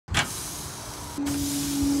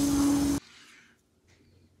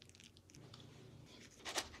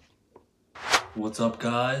What's up,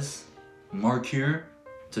 guys? Mark here.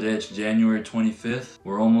 Today it's January 25th.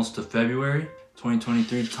 We're almost to February.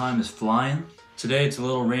 2023 time is flying. Today it's a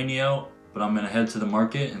little rainy out, but I'm gonna head to the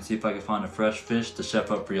market and see if I can find a fresh fish to chef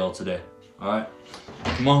up for y'all today. Alright,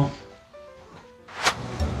 come on.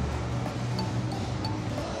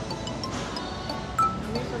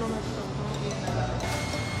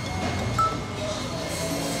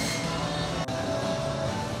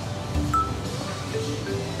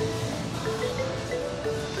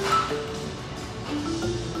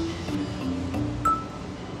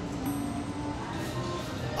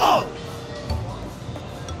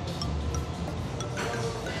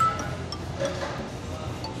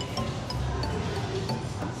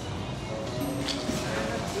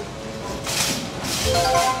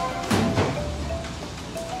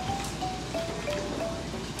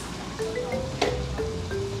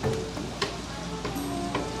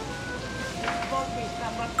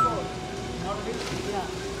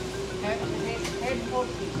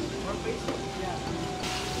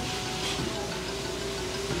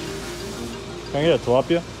 Can I get a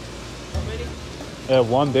tilapia?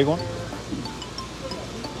 One big one.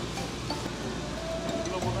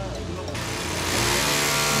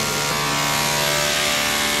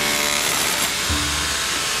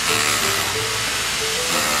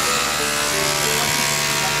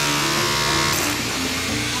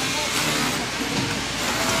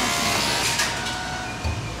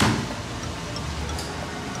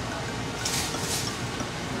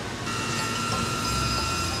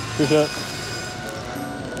 Appreciate it.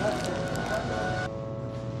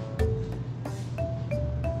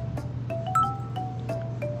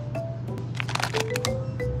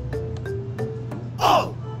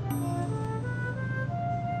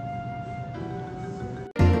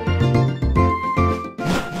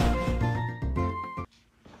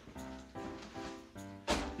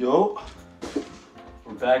 Yo,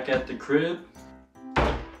 we're back at the crib.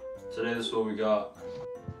 Today this is what we got.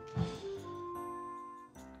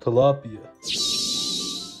 Tilapia.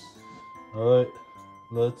 Alright,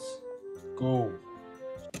 let's go.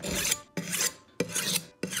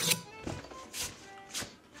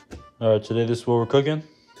 Alright, today this is what we're cooking.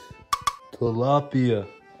 Tilapia.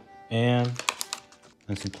 And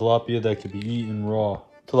some tilapia that could be eaten raw.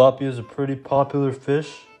 Tilapia is a pretty popular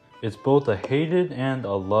fish. It's both a hated and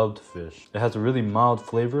a loved fish. It has a really mild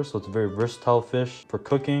flavor, so it's a very versatile fish for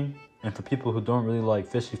cooking and for people who don't really like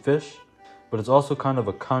fishy fish. But it's also kind of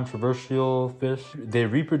a controversial fish. They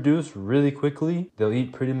reproduce really quickly. They'll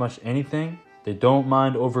eat pretty much anything. They don't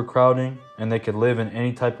mind overcrowding, and they can live in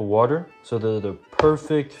any type of water. So they're the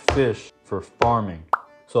perfect fish for farming.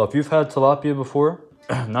 So if you've had tilapia before,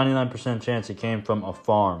 99% chance it came from a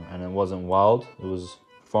farm and it wasn't wild. It was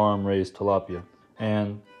farm-raised tilapia.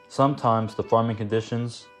 And sometimes the farming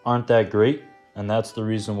conditions aren't that great, and that's the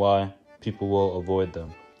reason why people will avoid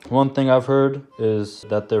them. One thing I've heard is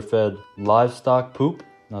that they're fed livestock poop.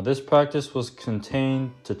 Now this practice was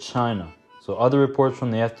contained to China. So other reports from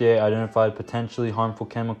the FDA identified potentially harmful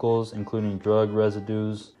chemicals, including drug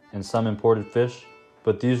residues in some imported fish.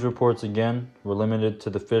 But these reports again were limited to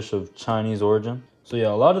the fish of Chinese origin. So yeah,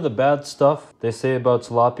 a lot of the bad stuff they say about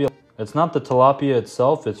tilapia, it's not the tilapia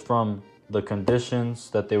itself, it's from the conditions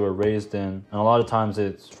that they were raised in, and a lot of times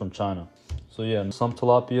it's from China. So yeah, some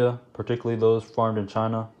tilapia, particularly those farmed in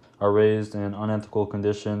China, are raised in unethical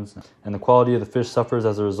conditions, and the quality of the fish suffers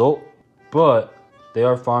as a result, but they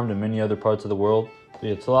are farmed in many other parts of the world. So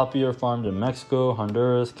yeah, tilapia are farmed in Mexico,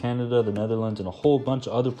 Honduras, Canada, the Netherlands, and a whole bunch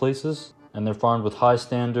of other places, and they're farmed with high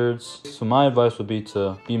standards. So my advice would be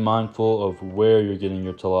to be mindful of where you're getting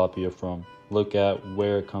your tilapia from. Look at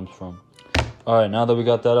where it comes from. Alright, now that we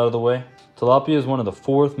got that out of the way, tilapia is one of the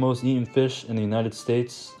 4th most eaten fish in the United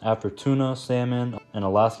States after tuna, salmon, and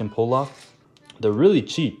Alaskan pollock. They're really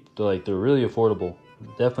cheap. They're really affordable.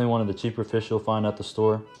 Definitely one of the cheaper fish you'll find at the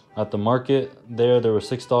store. At the market there were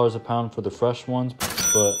 $6 a pound for the fresh ones,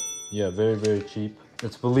 but yeah, very, very cheap.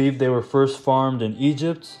 It's believed they were first farmed in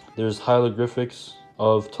Egypt. There's hieroglyphics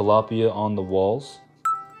of tilapia on the walls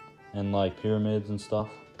and like pyramids and stuff.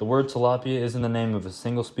 The word tilapia isn't the name of a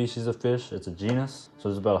single species of fish, it's a genus, so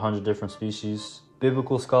there's about 100 different species.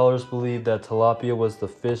 Biblical scholars believe that tilapia was the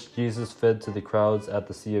fish Jesus fed to the crowds at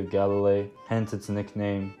the Sea of Galilee, hence its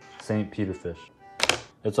nickname, St. Peter fish.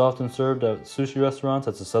 It's often served at sushi restaurants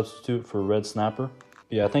as a substitute for red snapper.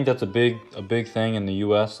 Yeah, I think that's a big thing in the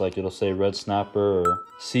US, like it'll say red snapper or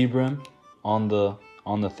sea bream on the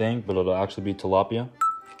thing, but it'll actually be tilapia,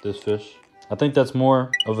 this fish. I think that's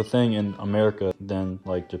more of a thing in America than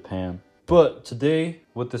like Japan. But today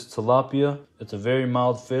with this tilapia, it's a very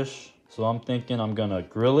mild fish. So I'm thinking I'm gonna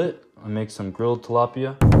grill it. I make some grilled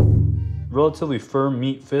tilapia. Relatively firm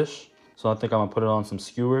meat fish. So I think I'm gonna put it on some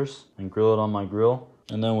skewers and grill it on my grill.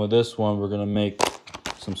 And then with this one, we're gonna make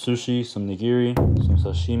some sushi, some nigiri, some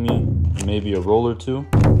sashimi, and maybe a roll or two.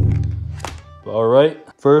 But all right,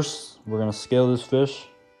 first we're gonna scale this fish.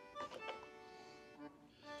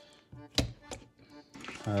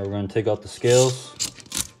 All right, we're gonna take out the scales.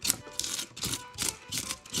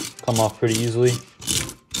 Come off pretty easily.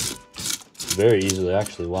 Very easily,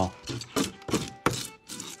 actually, wow.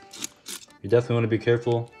 You definitely want to be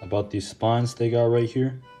careful about these spines they got right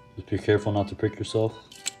here. Just be careful not to prick yourself,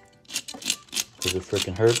 because it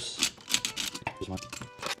freaking hurts.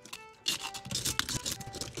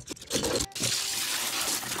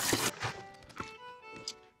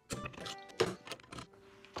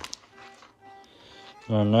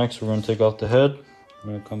 Alright, next we're going to take off the head.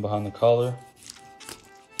 We're going to come behind the collar.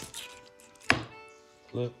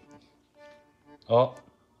 Flip. Oh,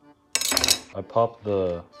 I popped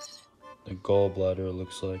the gallbladder, it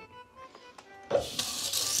looks like.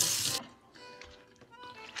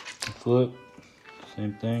 Flip,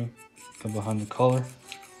 same thing. Come behind the collar.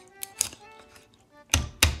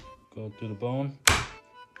 Go through the bone.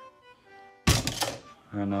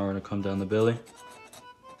 Alright, now we're going to come down the belly.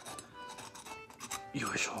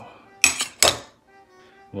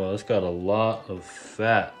 Well, it's got a lot of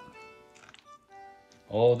fat.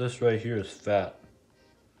 All this right here is fat,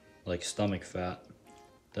 like stomach fat.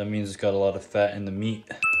 That means it's got a lot of fat in the meat.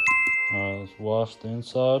 Alright, let's wash the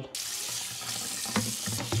inside.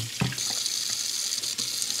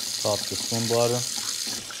 Pop the swim bladder.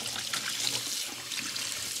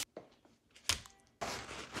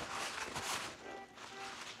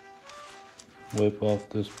 Wipe off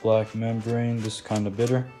this black membrane. This is kind of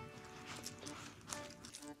bitter.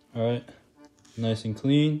 Alright, nice and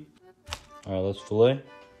clean. Alright, let's fillet.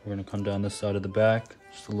 We're going to come down this side of the back.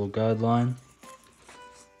 Just a little guideline.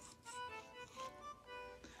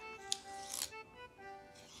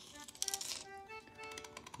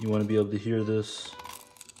 You want to be able to hear this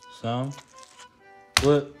sound.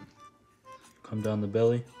 Flip. Come down the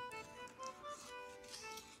belly.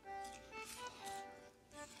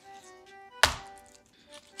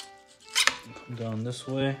 Come down this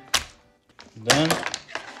way. Then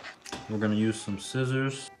we're going to use some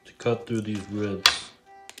scissors to cut through these ribs.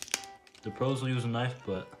 The pros will use a knife,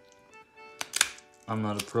 but I'm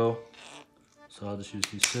not a pro, so I'll just use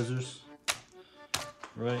these scissors.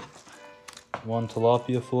 Right. One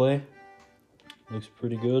tilapia fillet. Looks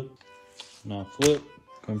pretty good. Now flip.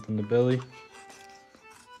 Come from the belly.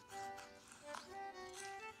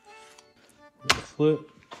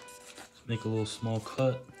 Flip. Let's make a little small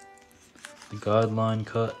cut. The guideline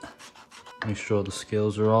cut. Make sure all the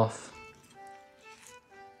scales are off.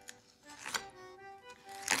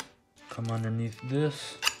 Come underneath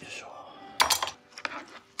this.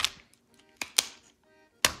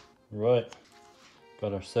 Right.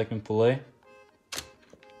 Got our second fillet.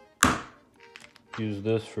 Use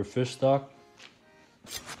this for fish stock.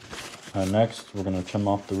 Alright, next we're going to trim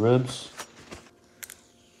off the ribs.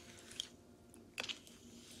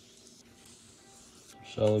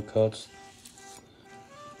 Shallow cuts.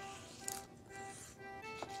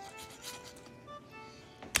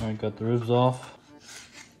 Alright, got the ribs off.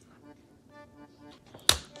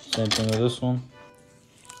 Same thing with this one.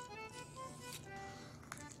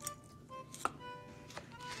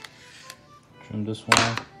 Trim this one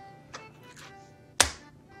off.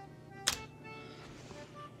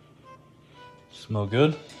 Smell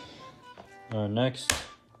good. Alright, next,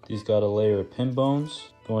 these got a layer of pin bones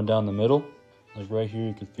going down the middle. Like right here,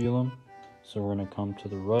 you can feel them. So we're gonna come to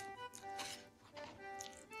the right.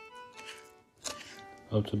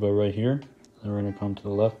 Up to about right here. Then we're gonna come to the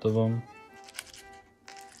left of them.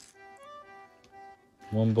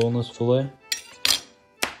 One boneless fillet.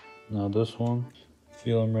 Now this one.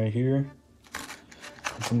 Feel them right here.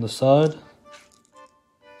 And from the side.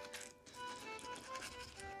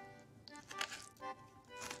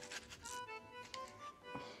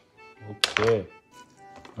 Okay.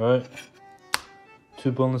 Alright.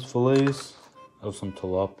 2 boneless fillets of some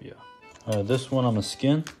tilapia. Alright, this one I'm gonna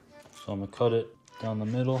skin. So I'm gonna cut it down the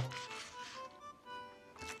middle.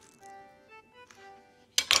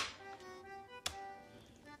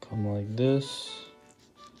 Come like this.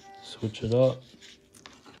 Switch it up.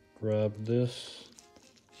 Grab this.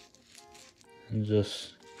 And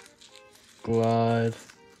just glide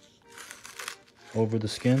over the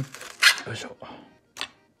skin.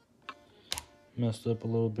 Messed up a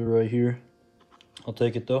little bit right here. I'll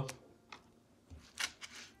take it though.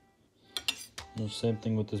 And the same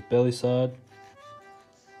thing with this belly side.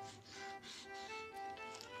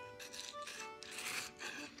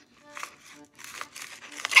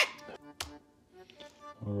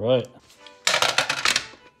 Alright.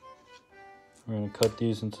 We're gonna cut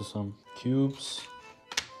these into some cubes.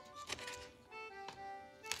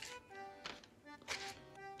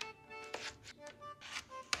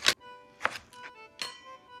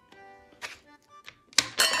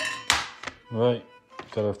 Alright,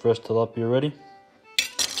 got our fresh tilapia ready.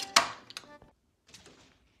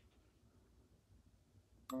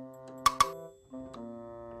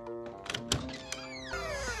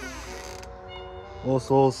お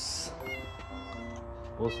ソース。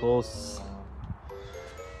おソース。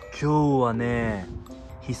今日はね、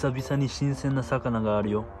久々に新鮮な魚があ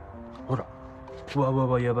るよ。ほら。うわうわう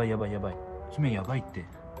わ、やばいやばいやばい。姫やばいって。テ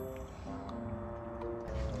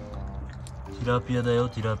ィラピアだよ、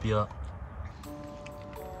ティラピア。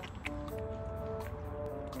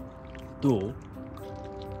どう？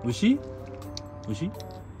美味しい？美味しい？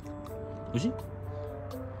美味しい？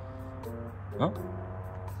あ？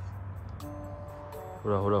ほ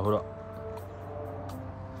らほらほら。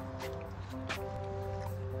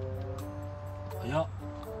早っ。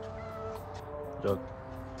じゃあ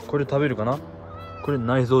これ食べるかな。これ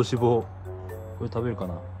内臓脂肪。これ食べるか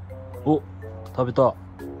な。お、食べた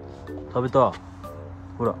食べた。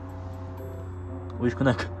ほら美味しく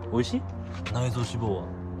ないか。美味しい？内臓脂肪は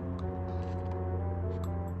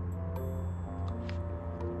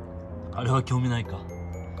あれは興味ないか。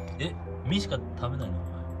え、身しか食べないのお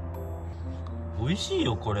前。美味しい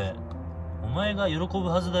よこれ。お前が喜ぶ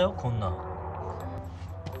はずだよこんなん。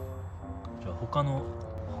じゃあ他の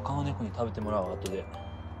猫に食べてもらおう後で。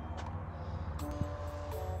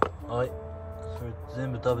はい、それ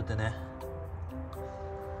全部食べてね。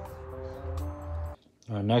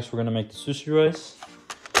Alright, next we're gonna make the sushi rice.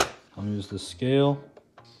 I'm gonna use the scale.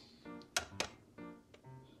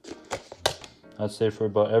 I'd say for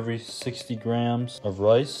about every 60 grams of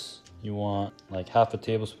rice, you want like half a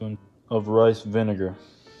tablespoon of rice vinegar.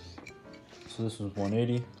 So this is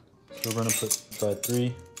 180. So we're gonna try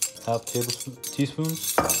 3 half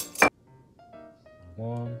teaspoons.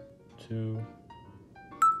 1, 2,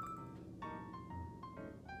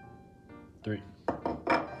 3.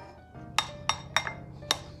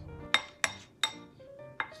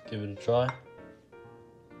 Let's give it a try.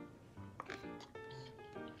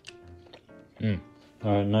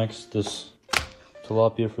 Alright, next this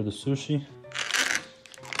tilapia for the sushi.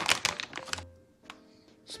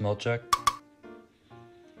 Smell check.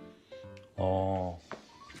 Oh,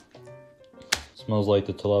 smells like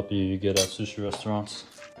the tilapia you get at sushi restaurants.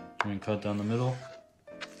 We're gonna cut down the middle.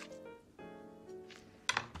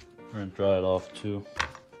 We're gonna dry it off too.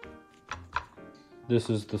 This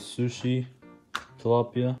is the sushi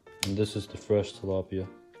tilapia, and this is the fresh tilapia.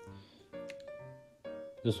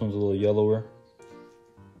 This one's a little yellower.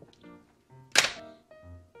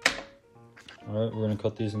 Alright, we're gonna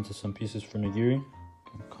cut these into some pieces for nigiri.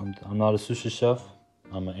 I'm not a sushi chef,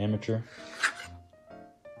 I'm an amateur.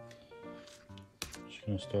 Just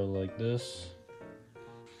gonna start like this.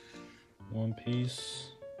 One piece.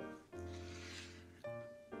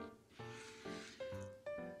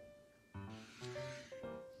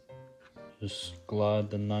 Just glide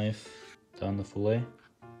the knife down the fillet.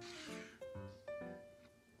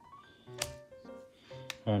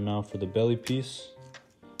 Alright, now for the belly piece.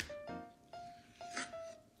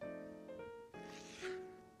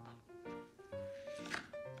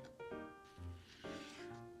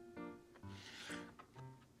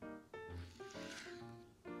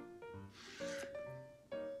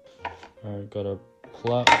 Alright, got our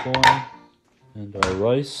platform and our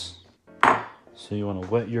rice. So you want to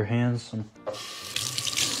wet your hands.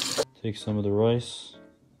 Take some of the rice,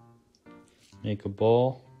 make a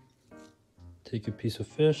ball, take a piece of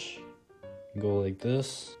fish, go like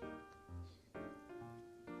this.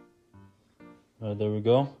 Alright, there we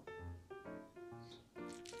go.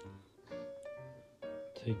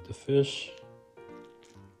 Take the fish.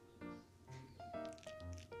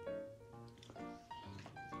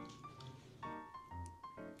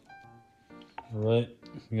 Alright,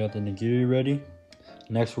 we got the nigiri ready.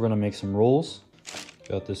 Next we're gonna make some rolls.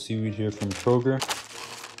 Got the seaweed here from Kroger.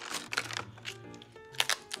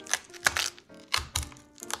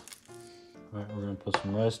 Alright, we're gonna put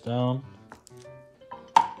some rice down.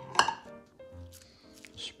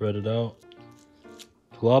 Spread it out.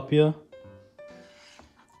 Tilapia.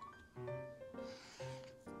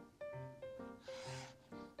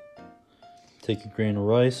 Take a grain of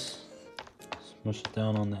rice. Smush it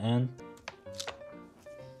down on the end.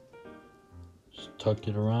 Tuck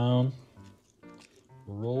it around,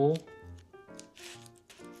 roll.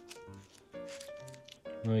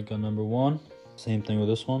 Alright, got number 1. Same thing with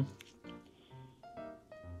this one.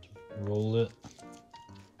 Roll it.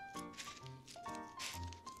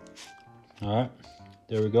 All right,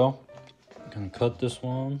 there we go. I'm gonna cut this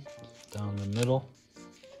one down the middle.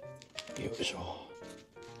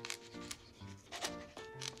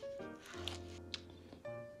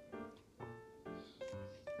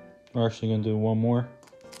 We're actually gonna do one more.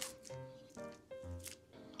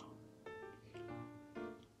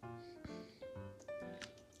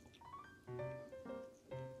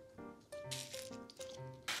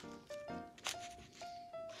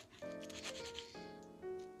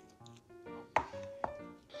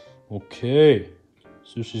 Okay,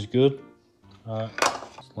 sushi's good. All right,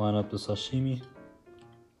 let's line up the sashimi.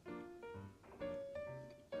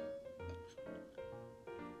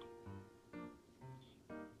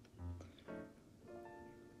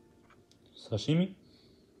 Sashimi.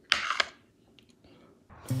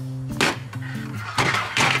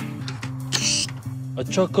 A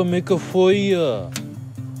chaka make a for ya.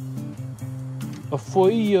 A for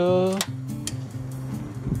ya.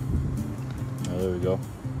 There we go.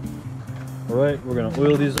 All right, we're gonna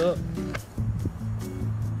oil these up.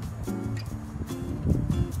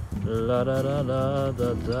 La da da da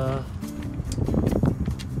da da.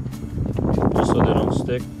 Just so they don't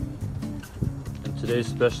stick. And today's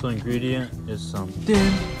special ingredient is some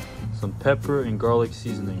pepper and garlic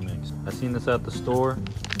seasoning mix. I seen this at the store,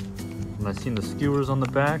 and I seen the skewers on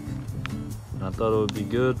the back, and I thought it would be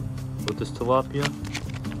good with this tilapia.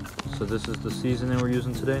 So this is the seasoning we're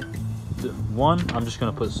using today. One, I'm just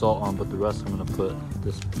gonna put salt on, but the rest I'm gonna put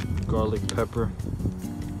this garlic pepper.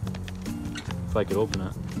 If I could open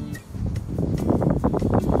it.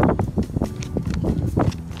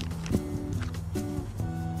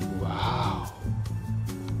 Wow.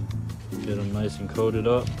 Get them nice and coated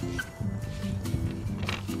up.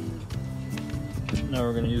 Now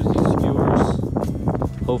we're gonna use these skewers.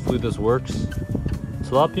 Hopefully this works.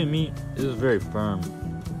 Tilapia meat is very firm,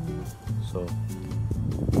 so.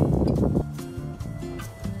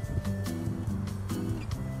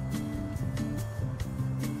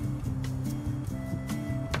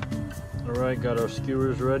 Alright, got our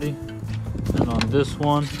skewers ready. And on this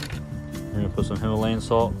one, we're gonna put some Himalayan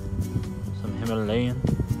salt. Some Himalayan.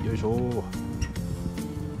 Yo.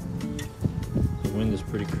 The wind is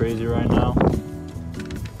pretty crazy right now.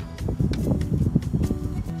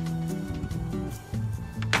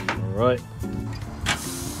 Alright.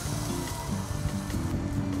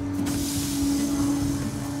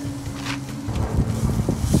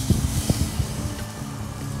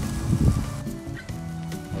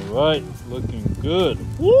 Alright, looking good.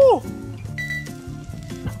 Woo!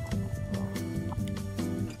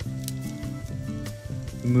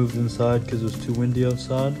 We moved inside because it was too windy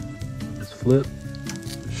outside. Let's flip.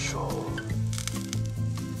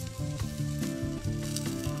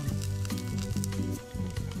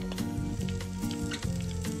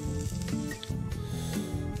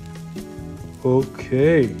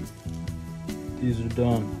 Okay, these are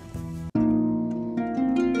done.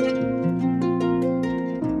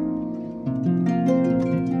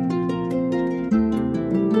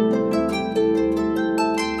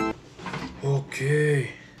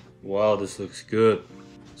 Okay, wow, this looks good.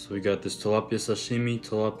 So we got this tilapia sashimi,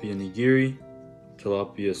 tilapia nigiri,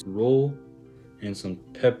 tilapia roll, and some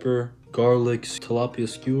pepper, garlic, tilapia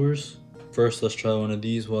skewers. First, let's try one of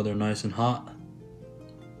these while they're nice and hot.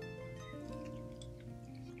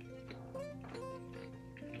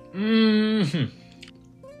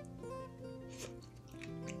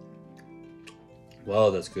 Wow,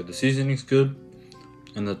 that's good. The seasoning's good,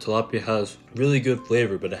 and the tilapia has really good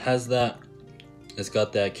flavor, but it's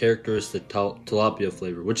got that characteristic tilapia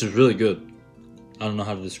flavor, which is really good. I don't know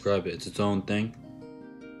how to describe it. It's its own thing.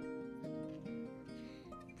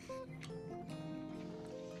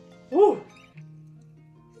 Woo!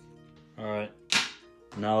 Alright,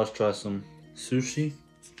 now let's try some sushi.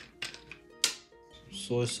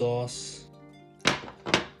 Soy sauce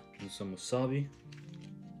and some wasabi.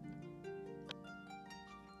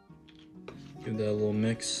 Give that a little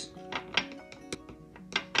mix.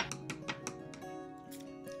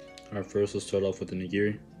 Alright, first let's start off with the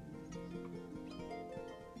nigiri.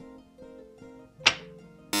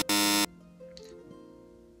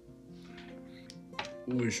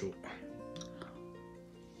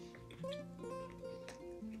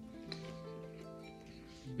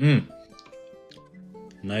 Ooh,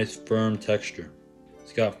 nice firm texture.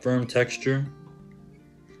 It's got firm texture.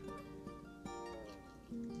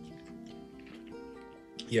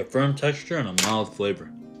 Yeah, firm texture and a mild flavor.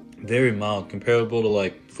 Very mild, comparable to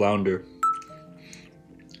like flounder.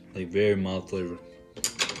 Like very mild flavor.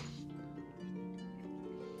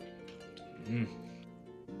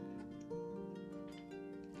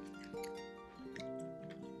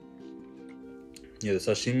 Yeah, the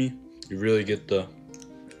sashimi You really get the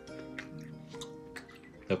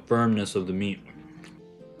firmness of the meat.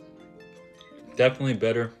 Definitely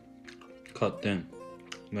better cut thin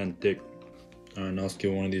than thick. Alright, now let's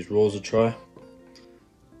give one of these rolls a try.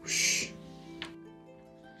 Whoosh.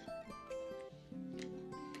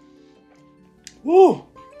 Woo!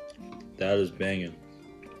 That is banging.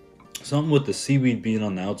 Something with the seaweed being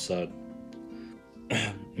on the outside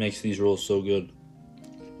makes these rolls so good.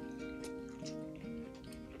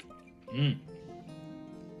 Mmm.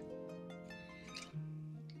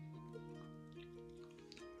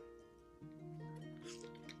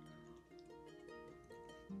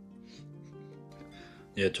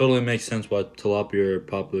 Yeah, it totally makes sense why tilapia are a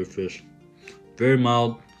popular fish. Very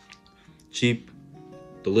mild, cheap,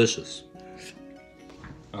 delicious.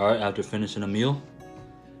 Alright, after finishing a meal,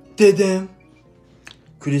 dedem!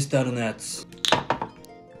 Kristal nuts.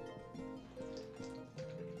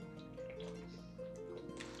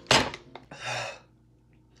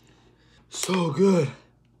 So good.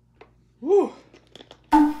 Woo!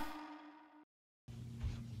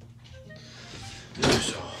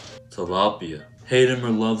 Tilapia. Hate them or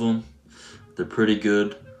love them, they're pretty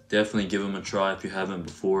good. Definitely give them a try if you haven't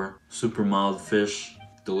before. Super mild fish,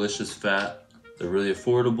 delicious fat. They're really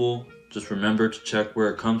affordable. Just remember to check where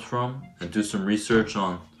it comes from and do some research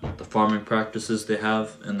on the farming practices they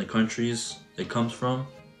have in the countries it comes from.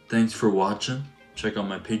 Thanks for watching. Check out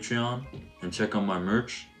my Patreon and check out my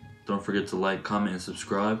merch. Don't forget to like, comment, and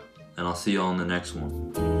subscribe. And I'll see you all in the next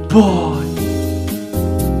one. Bye!